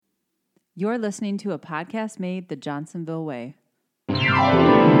You're listening to a podcast made the Johnsonville way.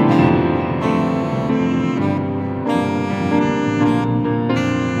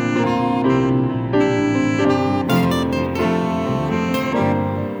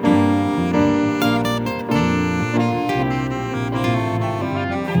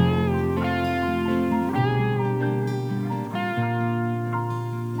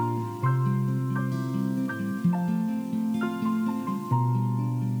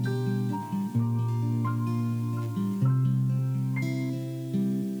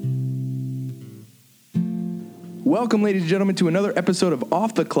 Welcome, ladies and gentlemen, to another episode of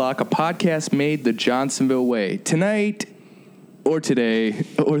Off the Clock, a podcast made the Johnsonville way. Tonight, or today,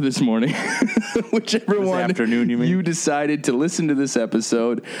 or this morning, whichever one afternoon, you decided to listen to this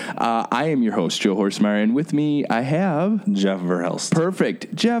episode, I am your host, Joe Horsemeyer, and with me, I have... Jeff Verhelst.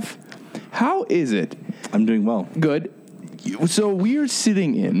 Perfect. Jeff, how is it? I'm doing well. Good. So we are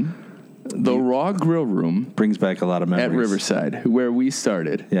sitting in the Raw Grill Room. Brings back a lot of memories. At Riverside, where we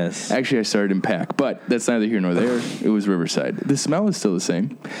started. Yes. Actually, I started in Pack, but that's neither here nor there. It was Riverside. The smell is still the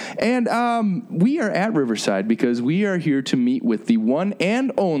same. And we are at Riverside because we are here to meet with the one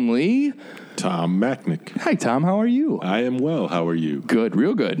and only... Tom Macknick. Hi, Tom. How are you? I am well. How are you? Good.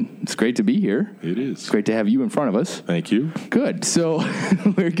 Real good. It's great to be here. It is. It's great to have you in front of us. Thank you. Good. So,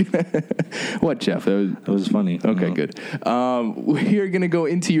 we're going to... What, Jeff? That was funny. Okay, good. We are going to go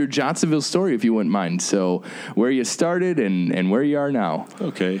into your Johnsonville story, if you wouldn't mind. So, where you started and where you are now.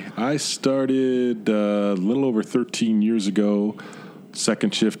 Okay. I started a little over 13 years ago,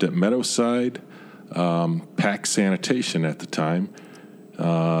 second shift at Meadowside, Pack Sanitation at the time.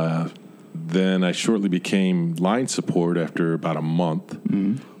 Then I shortly became line support after about a month.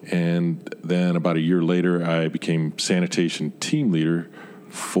 Mm-hmm. And then about a year later, I became sanitation team leader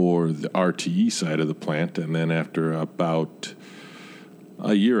for the RTE side of the plant. And then after about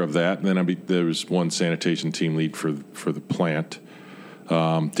a year of that, then there was one sanitation team lead for the plant.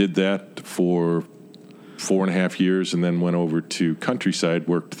 Did that for 4.5 years, and then went over to Countryside,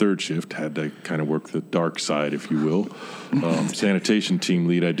 worked third shift, had to kind of work the dark side, if you will. Sanitation team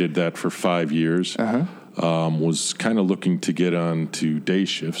lead, I did that for 5 years. Was kind of looking to get on to day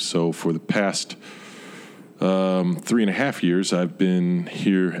shifts. So for the past 3.5 years, I've been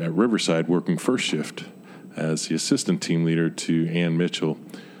here at Riverside working first shift as the assistant team leader to Ann Mitchell.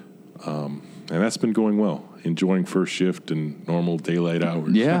 And that's been going well. Enjoying first shift and normal daylight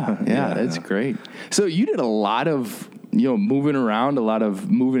hours. Yeah, that's great. So you did a lot of, moving around, a lot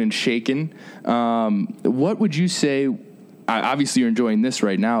of moving and shaking. What would you say, obviously you're enjoying this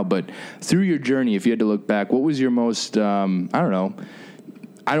right now, but through your journey, if you had to look back, what was your most, I don't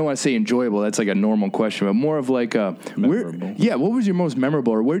want to say enjoyable, that's like a normal question, but more of like a... Memorable. What was your most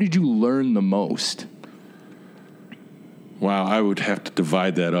memorable, or where did you learn the most? Wow, I would have to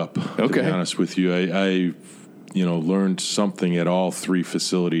divide that up, to be honest with you. I learned something at all three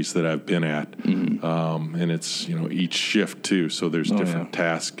facilities that I've been at. Mm-hmm. And it's, each shift, too, so there's different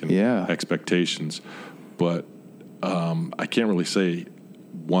tasks and expectations. But I can't really say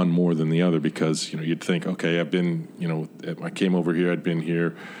one more than the other because, you'd think, okay, I've been, I came over here, I'd been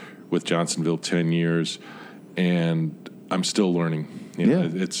here with Johnsonville 10 years, and I'm still learning.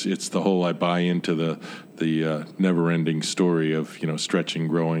 It's the whole I buy into the never-ending story of, stretching,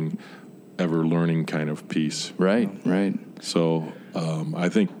 growing, ever-learning kind of piece. Right. So I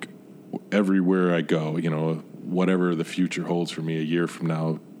think everywhere I go, whatever the future holds for me a year from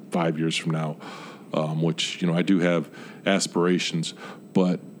now, 5 years from now, which, I do have aspirations,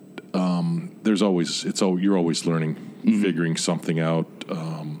 but you're always learning, mm-hmm. figuring something out,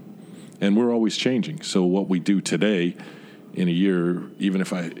 and we're always changing. So what we do today in a year, even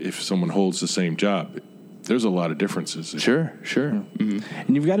if someone holds the same job, there's a lot of differences. Sure. Mm-hmm.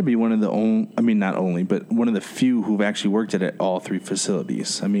 And you've got to be one of the not only, but one of the few who've actually worked at all three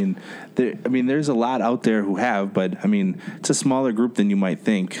facilities. There's a lot out there who have, but it's a smaller group than you might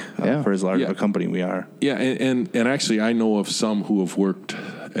think for as large of a company we are. Yeah, and actually, I know of some who have worked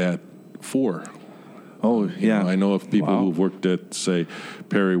at 4. Oh, yeah. I know of people who've worked at, say,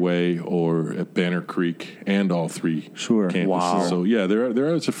 Perryway or at Banner Creek and all 3 campuses. Wow. So,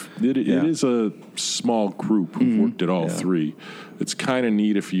 it is a small group who've worked at all 3. It's kind of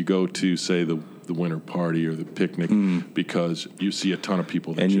neat if you go to, say, the winter party or the picnic because you see a ton of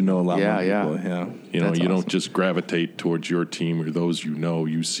people that and you know a lot more people. Yeah. You awesome. Don't just gravitate towards your team or those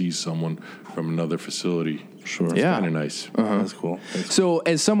you see someone from another facility. Sure. It's kind of nice. Uh-huh. That's cool. So,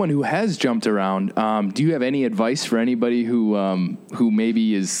 as someone who has jumped around, do you have any advice for anybody who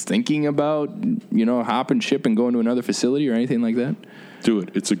maybe is thinking about, hopping ship and going to another facility or anything like that? Do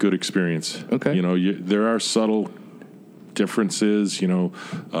it. It's a good experience. Okay. There are subtle differences,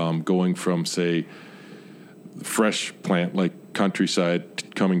 going from, say, fresh plant like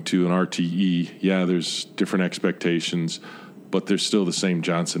Countryside coming to an RTE. Yeah, there's different expectations, but there's still the same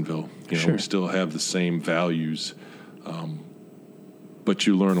Johnsonville. Sure. We still have the same values, but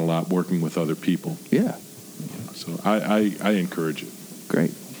you learn a lot working with other people. Yeah. So I encourage it.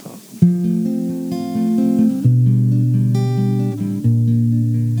 Great.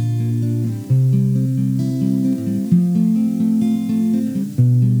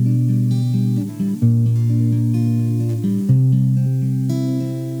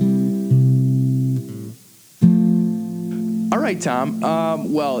 All right, Tom.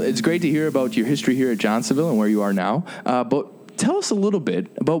 Well, it's great to hear about your history here at Johnsonville and where you are now. But tell us a little bit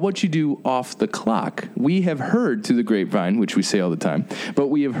about what you do off the clock. We have heard through the grapevine, which we say all the time, but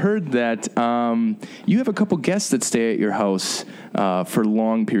we have heard that you have a couple guests that stay at your house for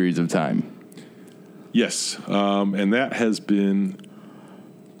long periods of time. Yes, and that has been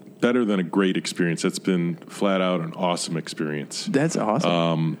better than a great experience. That's been flat out an awesome experience. That's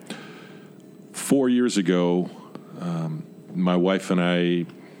awesome. 4 years ago, my wife and I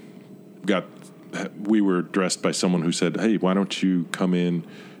we were addressed by someone who said, "Hey, why don't you come in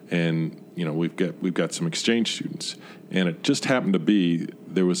and we've got some exchange students." And it just happened to be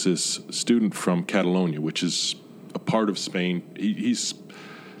there was this student from Catalonia, which is a part of Spain. He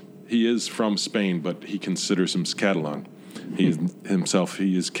is from Spain, but he considers himself Catalan.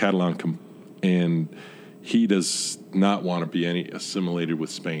 He is Catalan, and he does not want to be assimilated with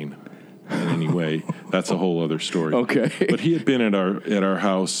Spain in any way. That's a whole other story. Okay. But he had been at our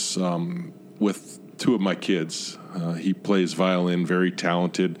house with two of my kids. He plays violin, very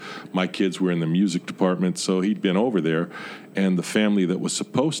talented. My kids were in the music department, so he'd been over there. And the family that was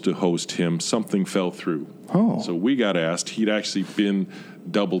supposed to host him, something fell through. Oh. So we got asked. He'd actually been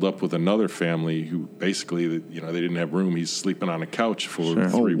doubled up with another family who basically, they didn't have room. He's sleeping on a couch for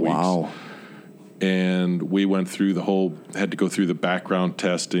 3 weeks. Wow. And we went through had to go through the background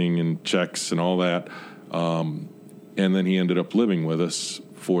testing and checks and all that. And then he ended up living with us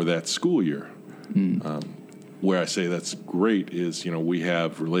for that school year. Where I say that's great is, we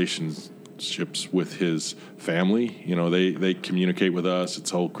have relationships with his family. They communicate with us.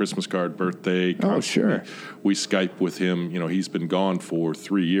 It's a whole Christmas card, birthday. Oh, sure. We Skype with him. He's been gone for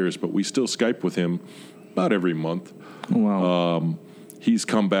 3 years, but we still Skype with him about every month. Wow. He's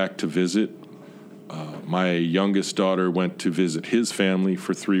come back to visit. My youngest daughter went to visit his family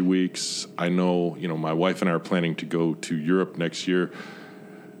for 3 weeks. I know, my wife and I are planning to go to Europe next year.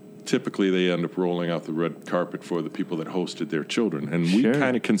 Typically, they end up rolling out the red carpet for the people that hosted their children. And we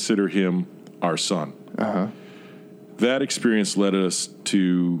kind of consider him our son. Uh-huh. That experience led us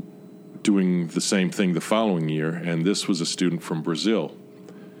to doing the same thing the following year. And this was a student from Brazil.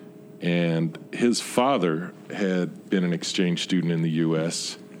 And his father had been an exchange student in the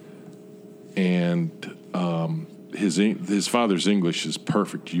U.S., and his father's English is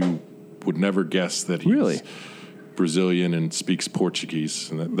perfect. You would never guess that he's Brazilian and speaks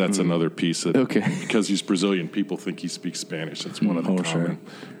Portuguese, and that's another piece. Because he's Brazilian, people think he speaks Spanish. That's one of the common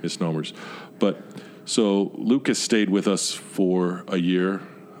misnomers. But so Lucas stayed with us for a year.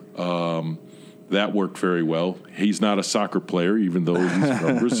 That worked very well. He's not a soccer player, even though he's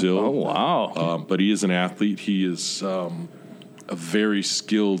from Brazil. Oh, wow. But he is an athlete. He is a very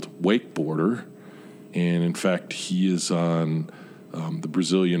skilled wakeboarder, and in fact, he is on the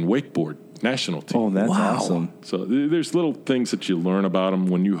Brazilian wakeboard national team. Oh, that's awesome. So there's little things that you learn about them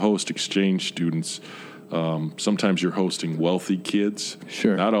when you host exchange students. Sometimes you're hosting wealthy kids.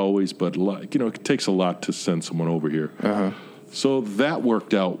 Sure. Not always, but it takes a lot to send someone over here. Uh-huh. So that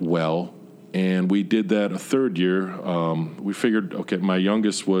worked out well. And we did that a third year. We figured, okay, my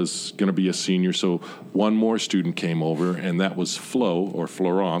youngest was going to be a senior, so one more student came over, and that was Flo, or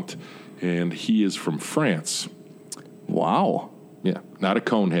Florent, and he is from France. Wow. Yeah, not a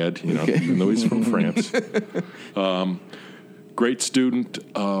conehead, even though he's from France. Great student,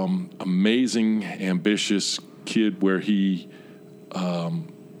 amazing, ambitious kid, where he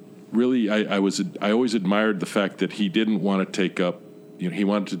really, I always admired the fact that he didn't want to take up, he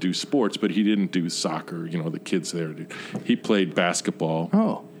wanted to do sports, but he didn't do soccer. The kids there do. He played basketball.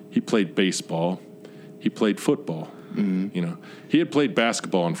 Oh. He played baseball. He played football. Mm-hmm. He had played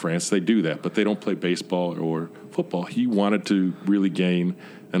basketball in France. They do that, but they don't play baseball or football. He wanted to really gain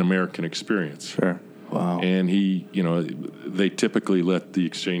an American experience. Sure. Wow. And he, they typically let the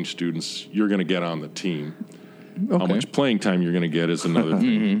exchange students, you're going to get on the team. Okay. How much playing time you're going to get is another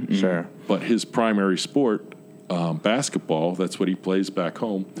thing. Mm-hmm. Sure. But his primary sport, basketball, that's what he plays back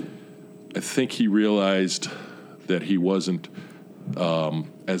home. I think he realized that he wasn't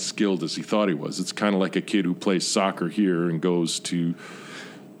as skilled as he thought he was. It's kind of like a kid who plays soccer here and goes to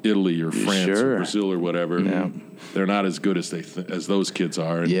Italy or France or Brazil or whatever. Yeah. They're not as good as as those kids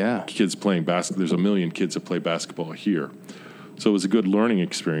are. And kids playing basketball. There's a million kids that play basketball here, so it was a good learning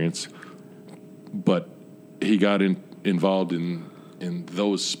experience. But he got involved in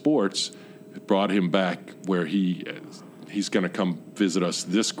those sports. It brought him back where he's going to come visit us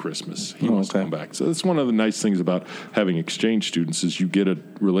this Christmas. He wants to come back. So that's one of the nice things about having exchange students is you get a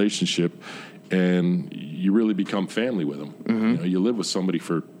relationship and you really become family with them. Mm-hmm. You know, you live with somebody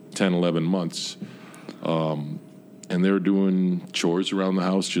for 10, 11 months, and they're doing chores around the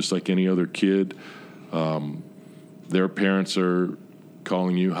house just like any other kid. Their parents are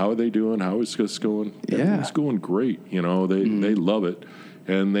calling you, how are they doing? How is this going? Yeah. It's going great. You know, they love it,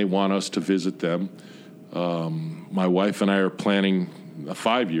 and they want us to visit them. My wife and I are planning a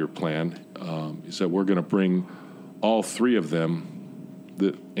 5-year plan. Is that we're going to bring all 3 of them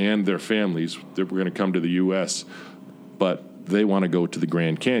and their families. We're going to come to the U.S., but they want to go to the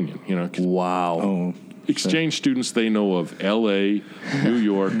Grand Canyon. You know, wow. Exchange students, they know of L.A., New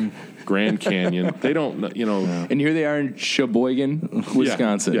York, Grand Canyon. They don't, you know. And here they are in Sheboygan,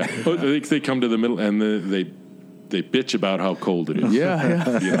 Wisconsin. Yeah. They come to the middle and they bitch about how cold it is.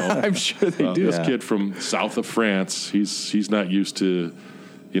 Yeah. You know, I'm sure they do. This kid from south of France, he's not used to,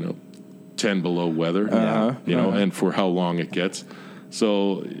 10 below weather, and for how long it gets.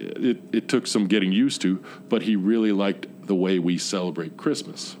 So it took some getting used to, but he really liked the way we celebrate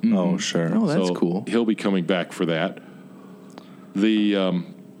Christmas. Mm-hmm. Oh, sure. Oh, that's cool. He'll be coming back for that. The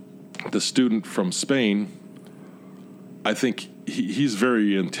student from Spain, I think he's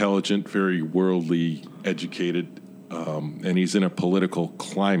very intelligent, very worldly educated, and he's in a political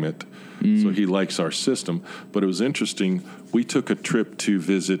climate, so he likes our system. But it was interesting. We took a trip to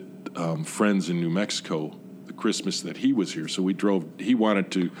visit friends in New Mexico the Christmas that he was here. So we drove. He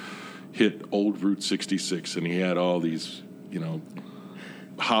wanted to hit old Route 66, and he had all these,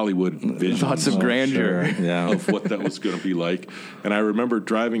 Hollywood visions. Thoughts of grandeur. Of what that was going to be like. And I remember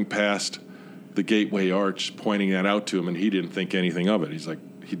driving past the Gateway Arch, pointing that out to him, and he didn't think anything of it. He's like,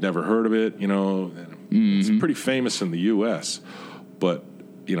 he'd never heard of it, It's pretty famous in the U.S., but,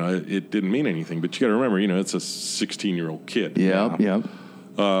 it didn't mean anything. But you got to remember, it's a 16-year-old kid. Yeah.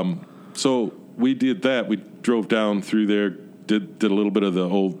 So we did that. We drove down through there, did a little bit of the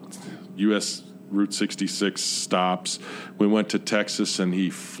old U.S. Route 66 stops. We went to Texas, and he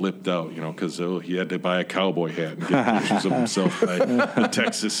flipped out, because he had to buy a cowboy hat and get pictures of himself by the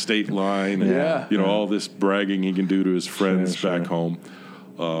Texas state line. And, all this bragging he can do to his friends back home.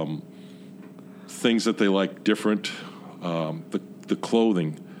 Things that they like different. The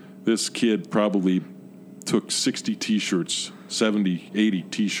clothing. This kid probably took 60 T-shirts, 70, 80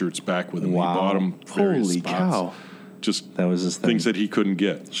 T-shirts back with him. Wow. He bought them various Holy spots. cow. Just that was his things thing. that he couldn't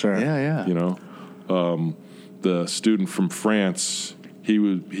get. Sure. Yeah. The student from France, he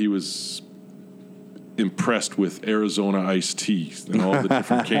was impressed with Arizona iced tea and all the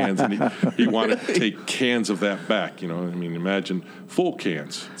different cans, and he wanted to take cans of that back. Imagine full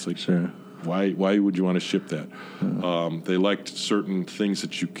cans. It's like, sure. Why would you want to ship that? They liked certain things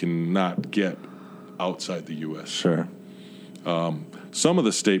that you cannot get outside the U.S. Sure. Some of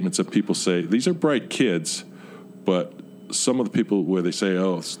the statements that people say, these are bright kids, but some of the people where they say,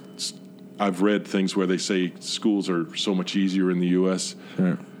 I've read things where they say schools are so much easier in the U.S.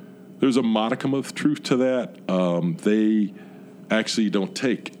 Sure. There's a modicum of truth to that. They actually don't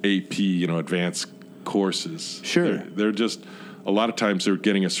take AP, advanced courses. Sure. They're just, a lot of times they're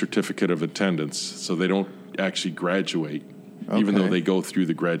getting a certificate of attendance, so they don't actually graduate, even though they go through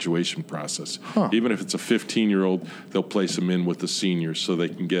the graduation process. Even if it's a 15-year-old, they'll place them in with the seniors so they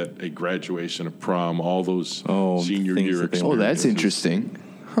can get a graduation, a prom, all those senior year experiences. Oh, that's interesting.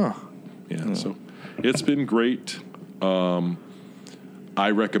 Huh. Yeah, so it's been great. I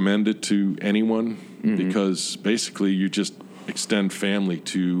recommend it to anyone because basically you just extend family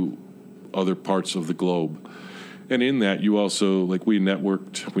to other parts of the globe. And in that, you also, like we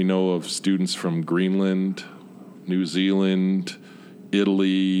networked, we know of students from Greenland, New Zealand,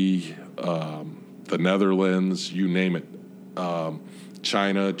 Italy, the Netherlands, you name it,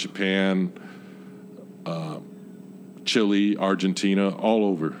 China, Japan, Chile, Argentina, all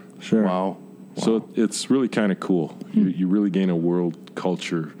over. Sure. Wow. So it's really kind of cool. You really gain a world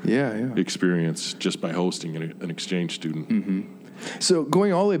culture experience just by hosting an exchange student. Mm-hmm. So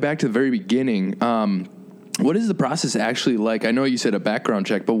going all the way back to the very beginning, what is the process actually like? I know you said a background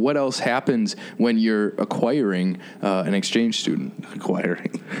check, but what else happens when you're acquiring an exchange student?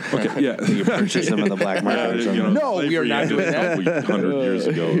 Acquiring. Okay, yeah. You purchase them on the black market. No, we are not doing that. 100 years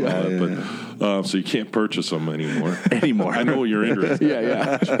ago. So you can't purchase them anymore. Anymore. I know you're interested.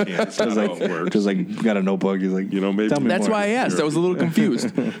 Yeah. But you can't. It's not how it works. Just like got a notebook. He's like, Maybe tell me That's more. why I asked. I was a little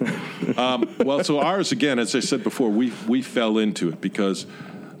confused. Well, so ours, again, as I said before, we fell into it because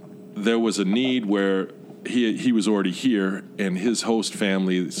there was a need where he was already here, and his host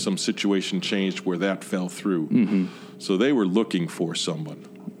family, some situation changed where that fell through. Mm-hmm. So they were looking for someone,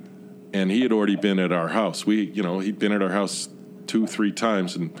 and he had already been at our house. He'd been at our house 2-3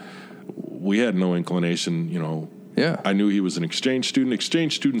 times, and we had no inclination. Yeah. I knew he was an exchange student.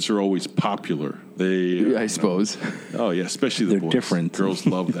 Exchange students are always popular. They, I suppose. Oh yeah, especially the They're boys. different. Girls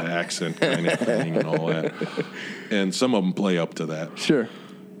love the accent kind of thing and all that, and some of them play up to that. Sure.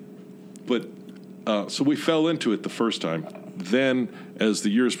 But so we fell into it the first time. Then, as the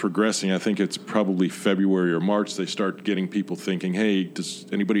year's progressing, I think it's probably February or March, they start getting people thinking, hey, does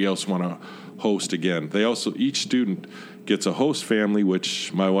anybody else want to host again? They also, each student gets a host family,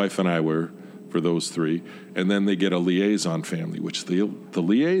 which my wife and I were for those 3, and then they get a liaison family, which the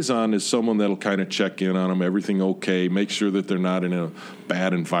liaison is someone that'll kind of check in on them, everything okay, make sure that they're not in a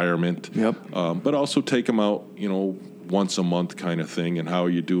bad environment. Yep. But also take them out, once a month kind of thing, and how are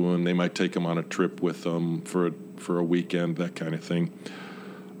you doing? They might take them on a trip with them for a weekend, that kind of thing.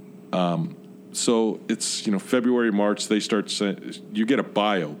 So it's February, March. They start saying, you get a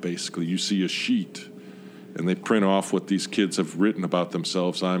bio basically. You see a sheet, and they print off what these kids have written about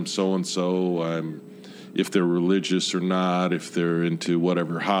themselves. I'm so and so. I'm if they're religious or not. If they're into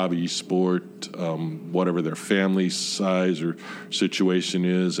whatever hobby, sport, whatever their family size or situation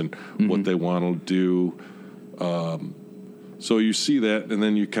is, and what they want to do. So you see that, and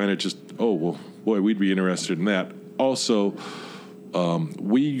then you kind of just, oh, well, boy, we'd be interested in that. Also,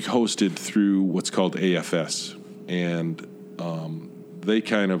 we hosted through what's called AFS, and they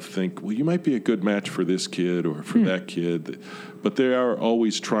kind of think, well, you might be a good match for this kid or for that kid. But they are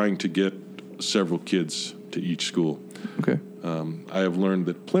always trying to get several kids to each school. Okay. I have learned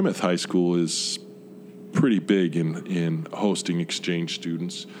that Plymouth High School is pretty big in hosting exchange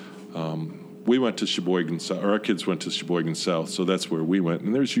students. We went to Sheboygan South, or our kids went to Sheboygan South, so that's where we went.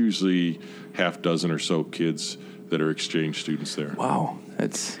 And there's usually half dozen or so kids that are exchange students there. Wow.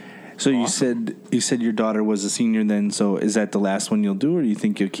 That's So awesome. you said your daughter was a senior then. So is that the last one you'll do, or do you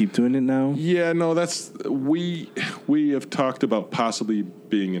think you'll keep doing it now? Yeah, no, we have talked about possibly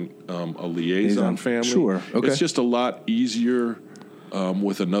being a liaison family. Sure. Okay. It's just a lot easier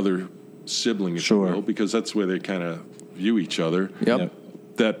with another sibling, if Sure. you will, because that's where they kind of view each other. Yep.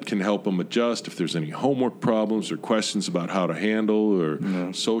 That can help them adjust if there's any homework problems or questions about how to handle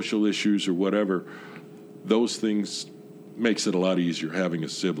or social issues or whatever. Those things makes it a lot easier having a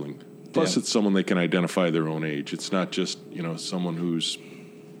sibling. Plus, it's someone they can identify their own age. It's not just someone who's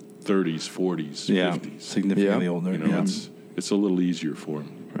 30s, 40s, 50s. Significantly older. It's a little easier for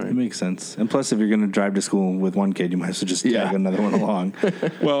them. Right. It makes sense. And plus, if you're going to drive to school with one kid, you might as well just Yeah. tag another one along.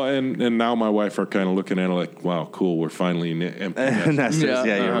 Well, and now my wife are kind of looking at it like, wow, cool, we're finally in empty nest. Nesters,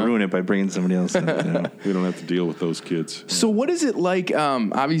 Yeah, you ruin it by bringing somebody else in. We don't have to deal with those kids. So what is it like,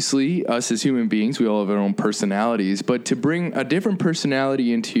 obviously, us as human beings, we all have our own personalities, but to bring a different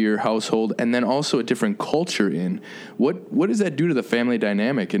personality into your household and then also a different culture in, what does that do to the family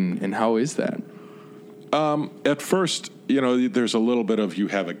dynamic, and how is that? At first, there's a little bit of you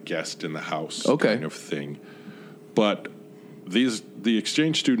have a guest in the house kind of thing. But the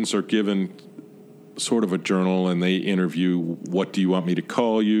exchange students are given sort of a journal, and they interview, what do you want me to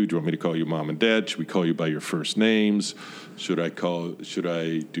call you? Do you want me to call you mom and dad? Should we call you by your first names? Should I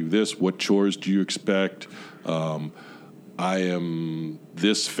do this? What chores do you expect? I am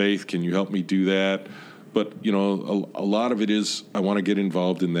this faith. Can you help me do that? But, a lot of it is I want to get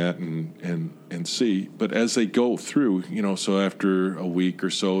involved in that and see. But as they go through, so after a week or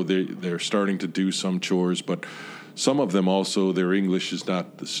so, they're starting to do some chores. But some of them also, their English is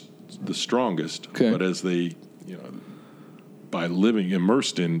not the strongest. Okay. But as they, by living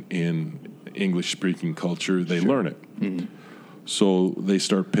immersed in English-speaking culture, they learn it. Mm-hmm. So they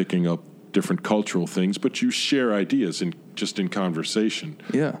start picking up different cultural things, but you share ideas just in conversation.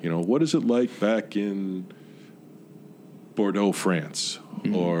 Yeah. What is it like back in Bordeaux, France,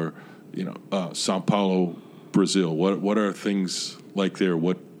 or Sao Paulo, Brazil? What are things like there?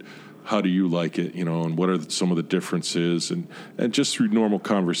 How do you like it? And what are some of the differences? And just through normal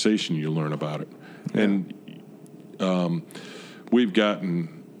conversation, you learn about it. Yeah. And we've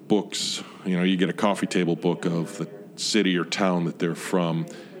gotten books. You get a coffee table book of the city or town that they're from,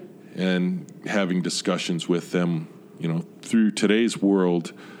 and having discussions with them. Through today's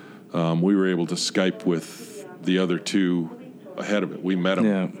world, we were able to Skype with the other two ahead of it. We met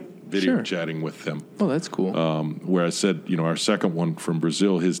them video Sure. chatting with them. Oh, that's cool. Where I said, our second one from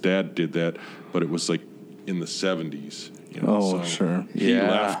Brazil, his dad did that, but it was like in the 70s. Oh, sure. He Yeah.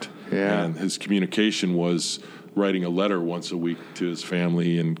 left, Yeah. and his communication was writing a letter once a week to his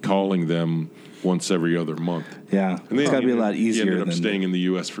family and calling them once every other month. Yeah, And then it's got to he be a lot He easier ended up than staying in the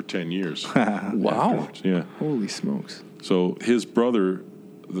U.S. for 10 years. Wow. Yeah. Holy smokes. So his brother,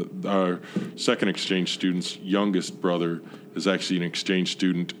 our second exchange student's youngest brother, is actually an exchange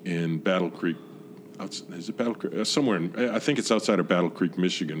student in Battle Creek. Is it Battle Creek? Somewhere I think it's outside of Battle Creek,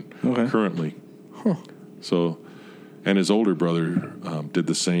 Michigan, currently. So, and his older brother did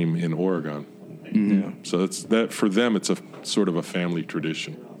the same in Oregon. Yeah. So it's that for them. It's a sort of a family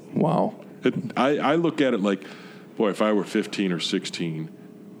tradition. Wow. I look at it like, boy, if I were 15 or 16,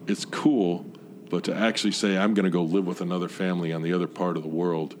 it's cool, but to actually say I'm going to go live with another family on the other part of the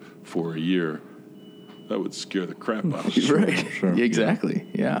world for a year, that would scare the crap out of me. Right. Sure. Exactly.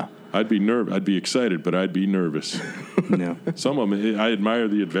 Yeah. I'd be I'd be excited, but I'd be nervous. Yeah. Some of them, I admire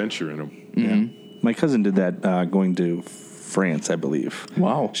the adventure in them. Yeah. My cousin did that going to France, I believe.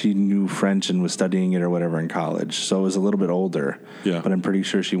 Wow. She knew French and was studying it or whatever in college, so it was a little bit older. Yeah. But I'm pretty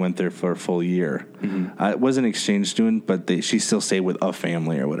sure she went there for a full year. It was an exchange student, but she still stayed with a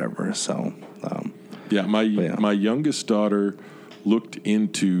family or whatever. So, My yeah. my youngest daughter looked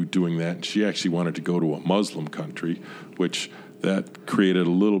into doing that. She actually wanted to go to a Muslim country, which that created a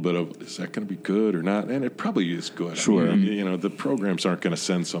little bit of, is that going to be good or not? And it probably is good. Sure. I mean, the programs aren't going to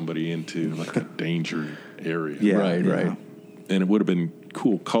send somebody into like a danger area. yeah. Right, yeah. right. And it would have been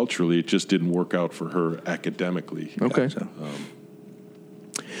cool culturally. It just didn't work out for her academically. Okay. Gotcha.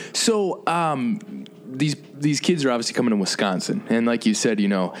 So these kids are obviously coming to Wisconsin, and like you said,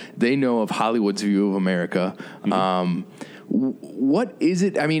 they know of Hollywood's view of America. What is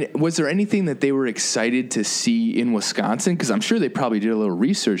it? I mean, was there anything that they were excited to see in Wisconsin? Because I'm sure they probably did a little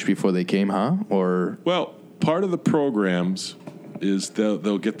research before they came, huh? Or Well, part of the programs is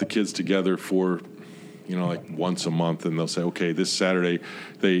they'll get the kids together for, like once a month, and they'll say, okay, this Saturday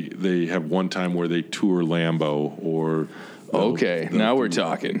they have one time where they tour Lambeau or. okay, they'll now we're do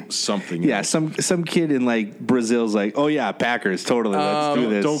talking. something. Yeah, else. some kid in like Brazil's like, oh yeah, Packers, totally. Let's do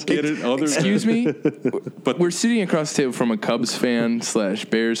this. Don't get it. Other Excuse me, But we're sitting across the table from a Cubs fan /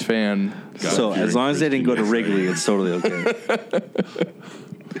 Bears fan. So as long as they didn't go to Wrigley, it's totally okay.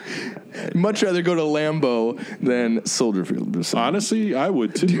 Much rather go to Lambeau than Soldier Field. or something. Honestly, I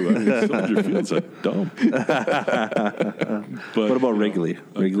would too. I think Soldier Field's a dump. But What about Wrigley?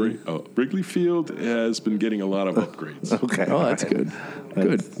 Wrigley? Wrigley Field has been getting a lot of upgrades. Okay. Oh, that's good.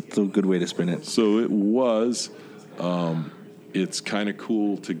 Good. That's a good way to spin it. So it was. It's kind of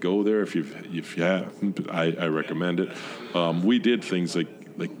cool to go there if you haven't. I recommend it. We did things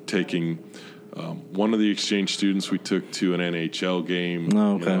like taking one of the exchange students we took to an NHL game.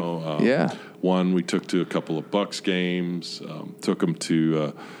 Oh, okay. Yeah. One we took to a couple of Bucks games. Took them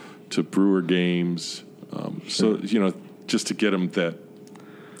to Brewer games. So just to get them that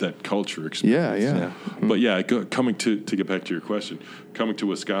culture experience. Yeah. But yeah, coming to get back to your question, coming to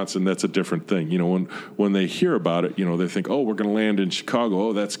Wisconsin, that's a different thing. When they hear about it, they think, oh, we're going to land in Chicago.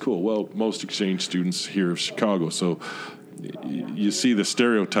 Oh, that's cool. Well, most exchange students hear of Chicago, so you see the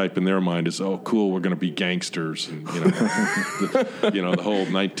stereotype in their mind is, oh, cool, we're going to be gangsters, and the whole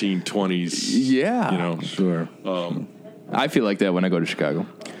 1920s. Yeah. Sure. I feel like that when I go to Chicago.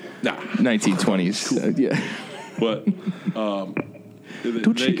 Nah, 1920s. Yeah. but.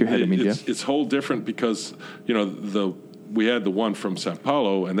 Don't shake your head at me, Jeff. It's whole different because we had the one from Sao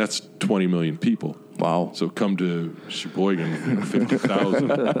Paulo, and that's 20 million people. Wow. So come to Sheboygan,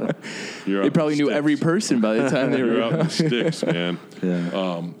 50,000. They probably knew every person by the time they You're were out in the sticks, man.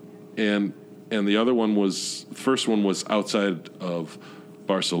 Yeah. And the other one was, the first one was outside of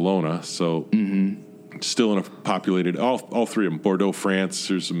Barcelona, so still in a populated, all three of them, Bordeaux, France,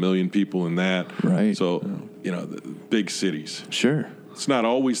 there's 1 million people in that. Right. So, the big cities. Sure. It's not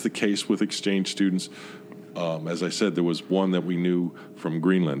always the case with exchange students. As I said, there was one that we knew from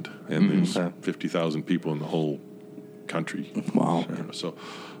Greenland, and there's 50,000 people in the whole country. Wow.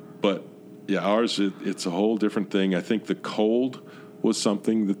 But yeah, ours, it's a whole different thing. I think the cold was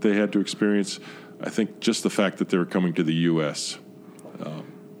something that they had to experience. I think just the fact that they were coming to the U.S.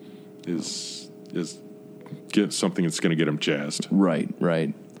 is something that's going to get them jazzed. Right.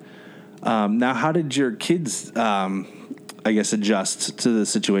 Now, how did your kids, adjust to the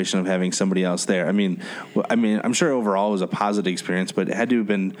situation of having somebody else there? I mean, I'm sure overall it was a positive experience, but it had to have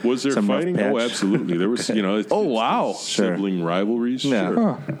been. Was there some rough fighting? patch. Oh, absolutely. There was, Oh, wow. sibling rivalries. Yeah.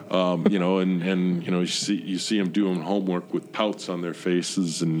 Sure. And you see them doing homework with pouts on their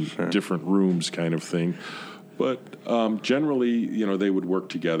faces and different rooms, kind of thing. But generally, they would work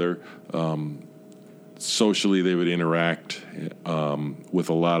together. Socially, they would interact with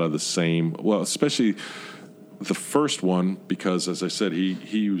a lot of the same. Well, especially the first one, because as I said,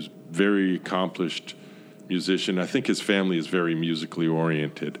 he was very accomplished musician. I think his family is very musically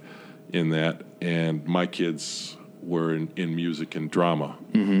oriented in that, and my kids were in music and drama,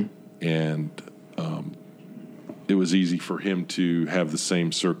 and it was easy for him to have the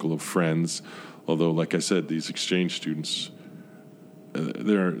same circle of friends. Although, like I said, these exchange students,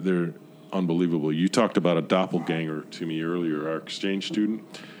 they're unbelievable. You talked about a doppelganger to me earlier. Our exchange student,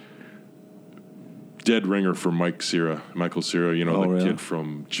 dead ringer for Michael Cera, really? kid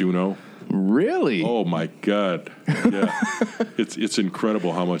from Juneau. Really? Oh my God! Yeah, it's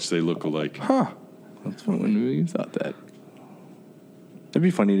incredible how much they look alike. Huh? That's funny. When you thought that. It'd be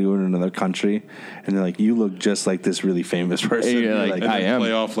funny to go to another country and they're like, you look just like this really famous person. And you're like, And then I am.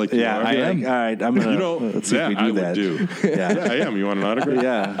 play off like yeah, you are. I am. All right, I'm gonna. Let's see if we do I that. would do. Yeah. Yeah, I am. You want an autograph?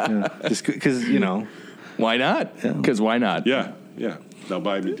 Yeah, just because Why not? Because why not? Yeah. Now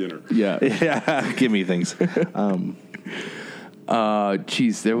buy me dinner. Yeah. Yeah, give me things.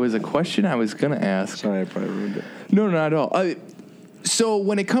 Geez, there was a question I was going to ask. Sorry, I probably ruined it. No, not at all. So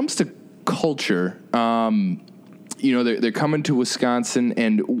when it comes to culture, they're coming to Wisconsin,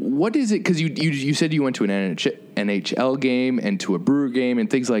 and what is it? Because you said you went to an NHL game and to a Brewer game and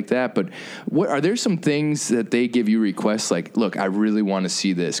things like that. But what are there some things that they give you requests like? Look, I really want to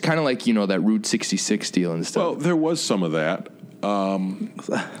see this. Kind of like that Route 66 deal and stuff. Well, there was some of that.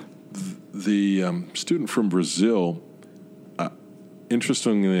 The student from Brazil,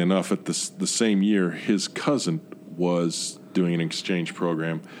 interestingly enough, at the same year, his cousin was doing an exchange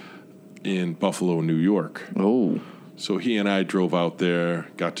program in Buffalo, New York. Oh. So he and I drove out there,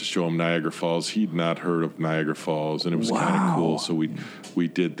 got to show him Niagara Falls. He'd not heard of Niagara Falls, and it was kind of cool. So we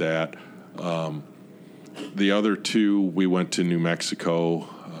did that. The other two, we went to New Mexico.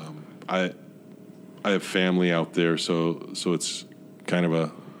 I have family out there, so it's kind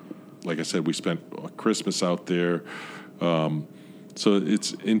of like I said, we spent Christmas out there. So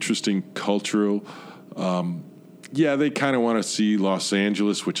it's interesting cultural. Yeah, they kind of want to see Los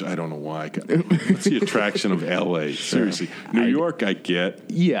Angeles, which I don't know why. It's the attraction of L.A., seriously. New York, I get.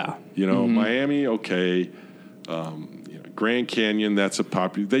 Yeah. Miami, okay. Grand Canyon, that's a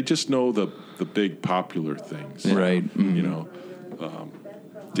popular. They just know the big popular things. Right.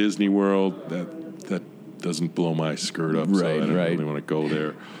 Disney World, that doesn't blow my skirt up, so I don't really want to go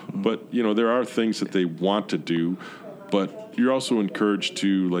there. But, there are things that they want to do, but you're also encouraged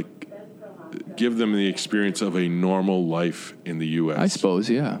to, give them the experience of a normal life in the U.S. I suppose,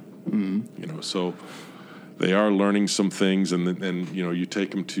 yeah. So they are learning some things, and you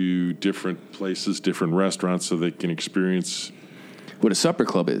take them to different places, different restaurants, so they can experience what a supper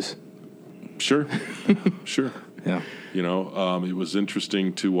club is. Sure. Yeah. It was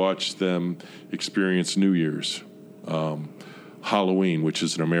interesting to watch them experience New Year's, Halloween, which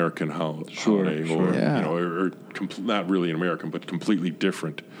is an American holiday, or not really an American, but completely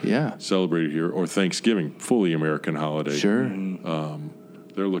different. Yeah. Celebrated here, or Thanksgiving, fully American holiday. Sure.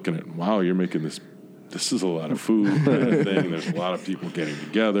 They're looking at, wow, you're making this. This is a lot of food kind of thing. There's a lot of people getting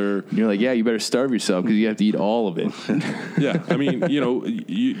together. And you're like, yeah, you better starve yourself because you have to eat all of it. Yeah, I mean,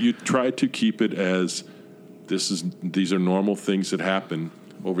 you try to keep it as these are normal things that happen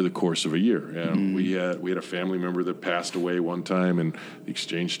over the course of a year. And we had a family member that passed away one time, and the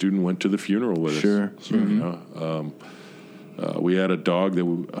exchange student went to the funeral with us. Sure. We had a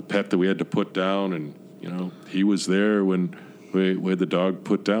pet that we had to put down, and he was there when we had the dog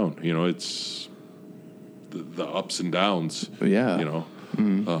put down. It's the ups and downs. Yeah.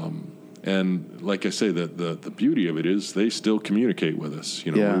 And like I say, the beauty of it is they still communicate with us.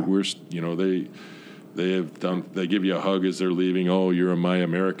 They give you a hug as they're leaving. Oh, you're my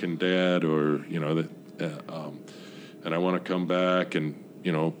American dad, or and I want to come back. And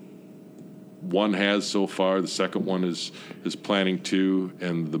one has so far. The second one is planning to,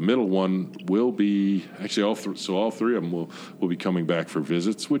 and the middle one will be actually all three of them will be coming back for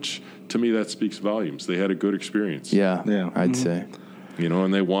visits. Which to me that speaks volumes. They had a good experience. Yeah. I'd say.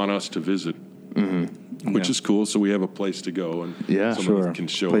 And they want us to visit. Which is cool. So we have a place to go, and someone can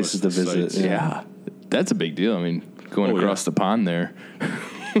show places us to visit. sites. Yeah. That's a big deal. I mean, going across the pond there.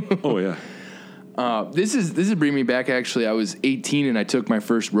 Oh, yeah. This is bringing me back. Actually, I was 18 and I took my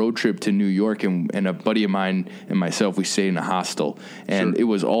first road trip to New York, and a buddy of mine and myself, we stayed in a hostel, and it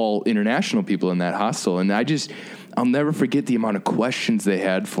was all international people in that hostel. And I'll never forget the amount of questions they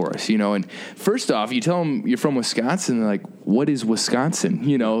had for us, and first off, you tell them you're from Wisconsin, they're like, what is Wisconsin?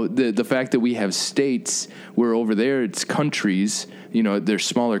 The fact that we have states where over there it's countries, they're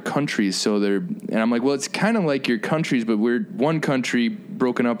smaller countries. And I'm like, well, it's kind of like your countries, but we're one country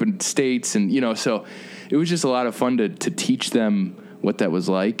broken up in states. And, so it was just a lot of fun to teach them what that was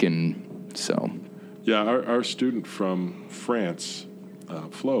like. And so. Yeah, our student from France,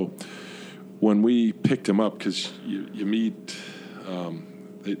 Flo, when we picked him up, because you meet,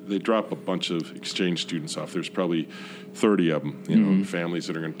 they drop a bunch of exchange students off. There's probably 30 of them, families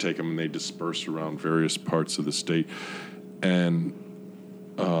that are going to take them, and they disperse around various parts of the state. And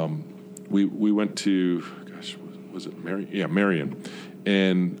we went to, was it Marion? Yeah, Marion.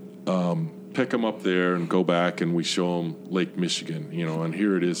 And pick them up there and go back, and we show them Lake Michigan, and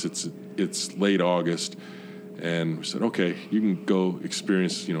here it is. It's late August. And we said, okay, you can go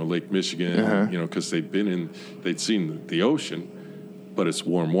experience, Lake Michigan, because they'd seen the ocean, but it's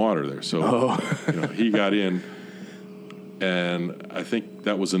warm water there. So, he got in, and I think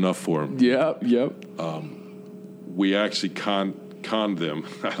that was enough for him. Yep. We actually conned them.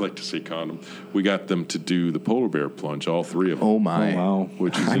 I like to say conned them. We got them to do the polar bear plunge, all three of them. Oh, my. Oh, wow.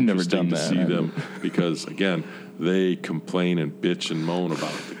 Which is I've never interesting done to that. see them because, again, they complain and bitch and moan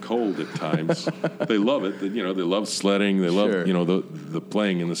about the cold at times. They love it. They love sledding. They love, Sure. the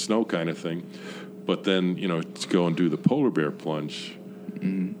playing in the snow kind of thing. But then, to go and do the polar bear plunge,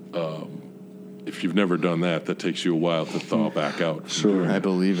 if you've never done that takes you a while to thaw back out. Sure. I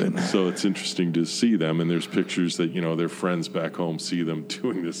believe it. So it's interesting to see them, and there's pictures that, their friends back home see them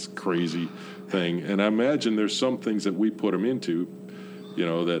doing this crazy thing. And I imagine there's some things that we put them into,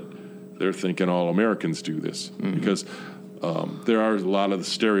 that they're thinking all Americans do this. Because there are a lot of the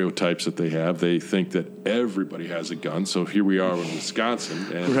stereotypes that they have. They think that everybody has a gun. So here we are in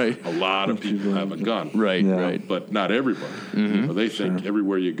Wisconsin, and Right. a lot of people have a gun. Right, Yeah. right. But not everybody. They think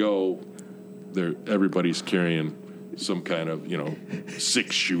everywhere you go, everybody's carrying some kind of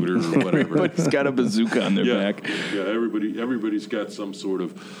 6-shooter or whatever. Everybody's got a bazooka on their back. Yeah, everybody's got some sort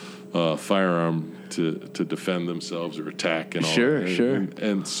of firearm to defend themselves or attack and all. Sure.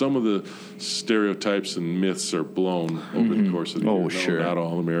 And some of the stereotypes and myths are blown over the course of the year. Oh, No, sure. not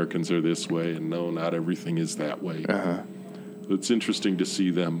all Americans are this way, and no, not everything is that way. It's interesting to see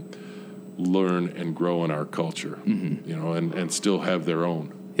them learn and grow in our culture, and still have their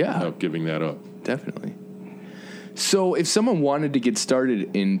own. Yeah. Without giving that up. Definitely. So if someone wanted to get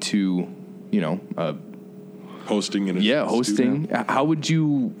started into, Hosting and hosting, how would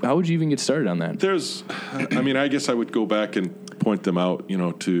you even get started on that? I guess I would go back and point them out,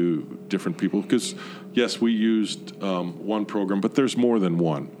 to different people because, yes, we used one program, but there's more than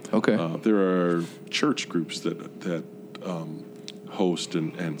one. Okay. There are church groups that host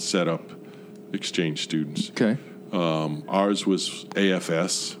and set up exchange students. Okay. Ours was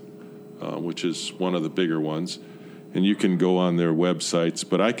AFS, which is one of the bigger ones, and you can go on their websites.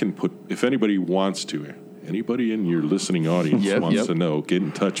 But I can put, if anybody wants to, anybody in your listening audience wants to know, get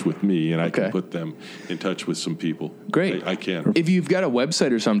in touch with me, and I can put them in touch with some people. Great. I can. If you've got a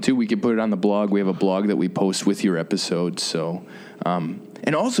website or something too, we can put it on the blog. We have a blog that we post with your episodes. So,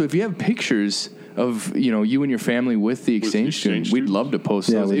 and also if you have pictures of you and your family with the exchange student, we'd love to post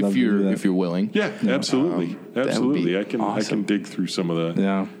those if you're willing. Yeah, absolutely, absolutely. I can awesome. dig through some of that.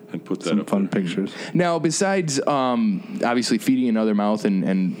 Yeah. And put that Some up fun there. pictures. Now, besides obviously feeding another mouth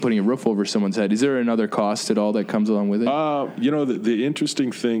and putting a roof over someone's head, is there another cost at all that comes along with it? The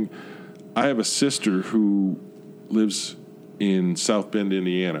interesting thing, I have a sister who lives in South Bend,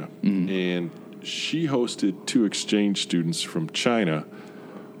 Indiana, and she hosted 2 exchange students from China,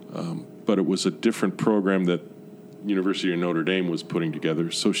 but it was a different program that University of Notre Dame was putting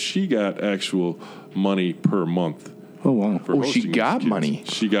together. So she got actual money per month. Oh, wow. For Oh, she hosting got these kids. money.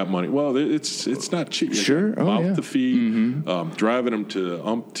 She got money. Well, it's not cheap. Sure. Oh, Mouth yeah. to feed, driving them to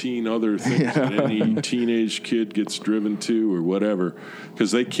umpteen other things that any teenage kid gets driven to or whatever,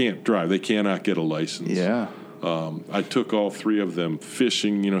 because they can't drive. They cannot get a license. Yeah. I took all 3 of them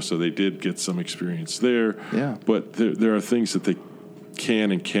fishing, so they did get some experience there. Yeah. But there are things that they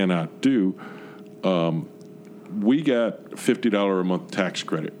can and cannot do. We got $50 a month tax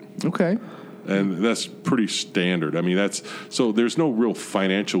credit. Okay. And that's pretty standard. I mean, so there's no real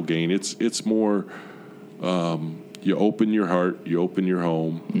financial gain. It's more you open your heart, you open your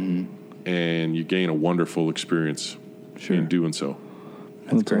home, and you gain a wonderful experience in doing so.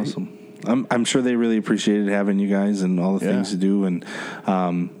 That's great. awesome. I'm sure they really appreciated having you guys and all the things to do. And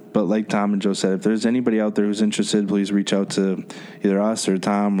but like Tom and Joe said, if there's anybody out there who's interested, please reach out to either us or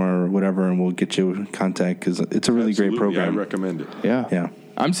Tom or whatever, and we'll get you in contact because it's a really great Absolutely, program. I recommend it. Yeah. Yeah.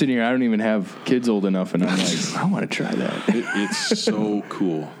 I'm sitting here. I don't even have kids old enough, and I'm like, I want to try that. It's so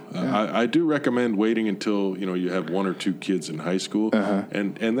cool. I do recommend waiting until you have 1 or 2 kids in high school,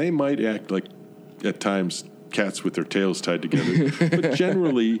 and they might act like at times cats with their tails tied together, but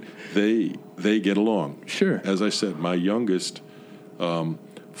generally they get along. Sure. As I said, my youngest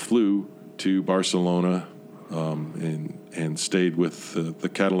flew to Barcelona and stayed with the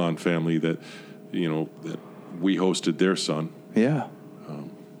Catalan family that that we hosted their son. Yeah.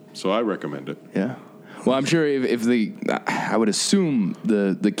 So I recommend it. Yeah. Well, I'm sure if I would assume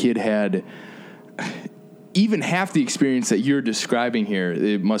the kid had even half the experience that you're describing here,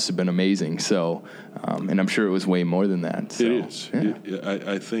 it must have been amazing. So, and I'm sure it was way more than that. So, it is. Yeah.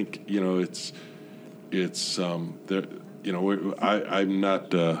 I think it's there. I'm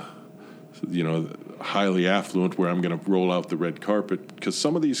not highly affluent where I'm going to roll out the red carpet, because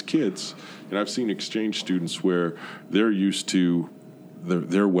some of these kids, and I've seen exchange students where they're used to.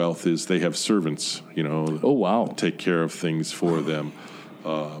 Their wealth is they have servants, Oh, wow. take care of things for them.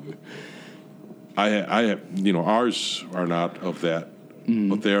 I ours are not of that,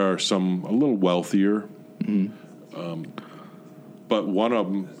 but there are some a little wealthier. But one of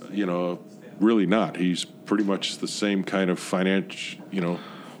them, really not. He's pretty much the same kind of financial,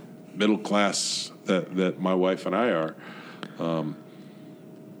 middle class that my wife and I are.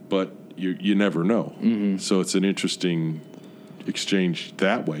 But you never know. So it's an interesting exchange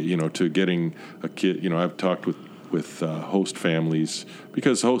that way, to getting a kid. I've talked with host families,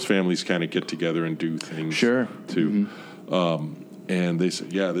 because host families kind of get together and do things. Sure. Too. And they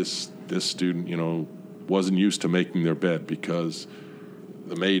said, yeah, this student, wasn't used to making their bed because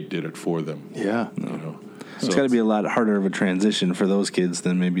the maid did it for them. Yeah. So it's got to be a lot harder of a transition for those kids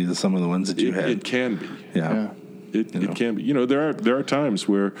than maybe some of the ones that you had. It can be. Yeah. It can be. There are times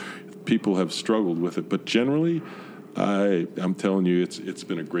where people have struggled with it, but generally, I'm telling you, it's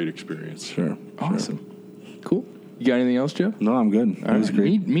been a great experience. Sure. Awesome. Cool. You got anything else, Joe? No, I'm good. That was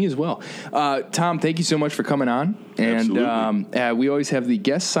great. Me as well. Tom, thank you so much for coming on. And we always have the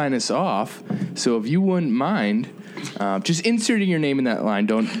guests sign us off. So if you wouldn't mind, just inserting your name in that line.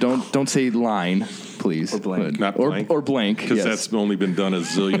 Don't say line, please. Or blank. Not blank. Or blank. Because yes. that's only been done a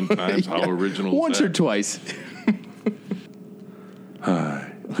zillion times. How original Once is that? or twice.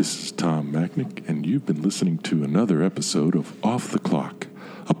 Hi, this is Tom Macknick, and you've been listening to another episode of Off the Clock,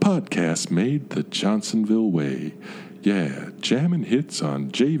 a podcast made the Johnsonville way. Yeah, jamming hits on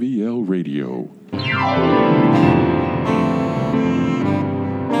JVL Radio.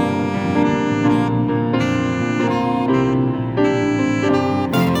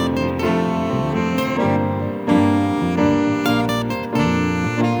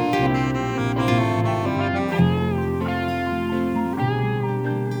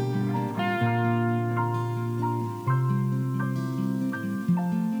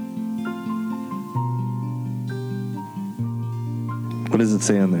 What does it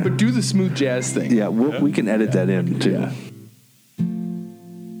say on there? But do the smooth jazz thing. Yeah, we can edit that in, too. Yeah.